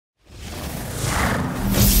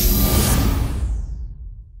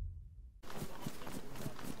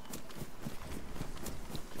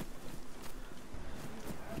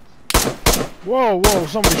Whoa, whoa,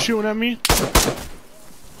 somebody shooting at me.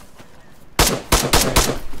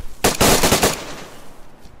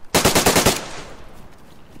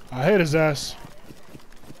 I hit his ass.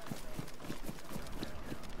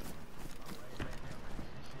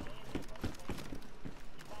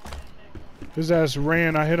 His ass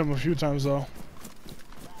ran. I hit him a few times though.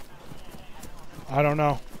 I don't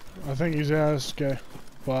know. I think he's ASK,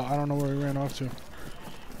 but I don't know where he ran off to.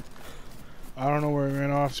 I don't know where he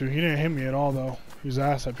ran off to. He didn't hit me at all though. He's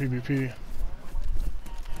ass at PvP.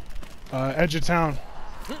 Edge of town.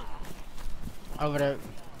 Over there.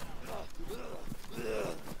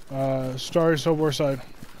 Starry Sobor side.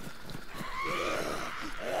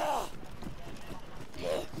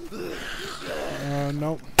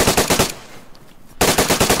 Nope.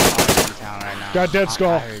 Right now. Got dead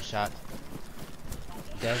skull. I heard shot.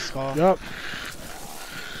 Dead skull? Yep.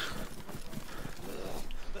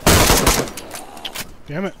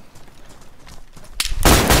 Damn it.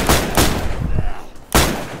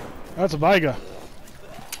 That's a Viga.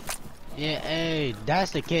 Yeah, hey,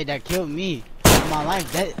 that's the kid that killed me. In my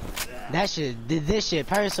life, that shit did this shit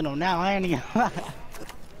personal now. I ain't even lie.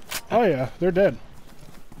 Oh yeah, they're dead.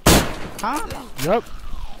 Huh? Yep.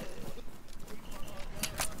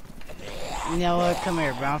 You know what? Come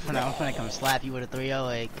here, bro. I'm finna come slap you with a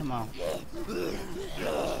 308. Come on.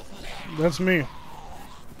 That's me.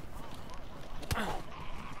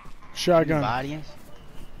 Shotgun. Audience?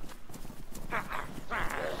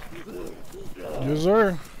 Yes,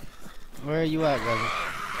 sir. Where are you at, brother?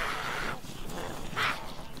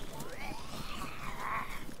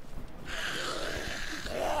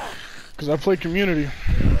 Cause I play community.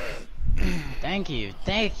 Thank you,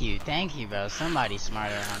 bro. Somebody's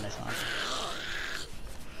smarter on this one.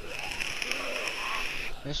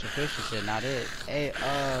 This official shit, not it. Hey,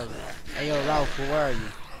 yo, Ralph, where are you?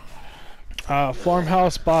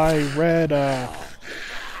 Farmhouse by red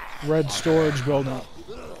storage building.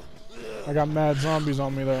 I got mad zombies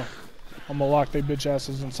on me though. I'm gonna lock they bitch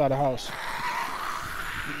asses inside a house.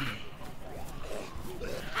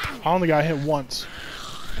 I only got hit once.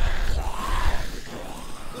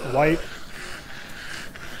 White.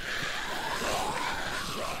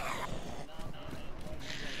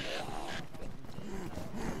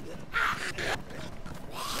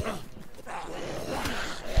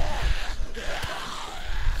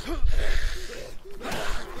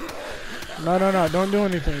 No, don't do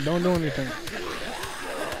anything. Don't do anything.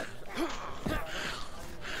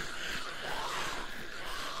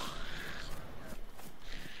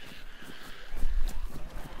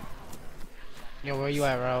 Yo, where you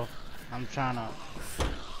at, bro? I'm trying to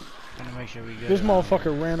make sure we good. This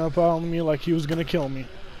motherfucker ran up on me like he was gonna kill me.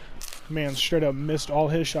 Man, straight up missed all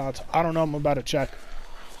his shots. I don't know, I'm about to check.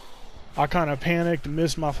 I kind of panicked,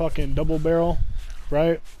 missed my fucking double barrel,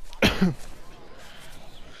 right?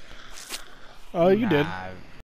 Oh, you did.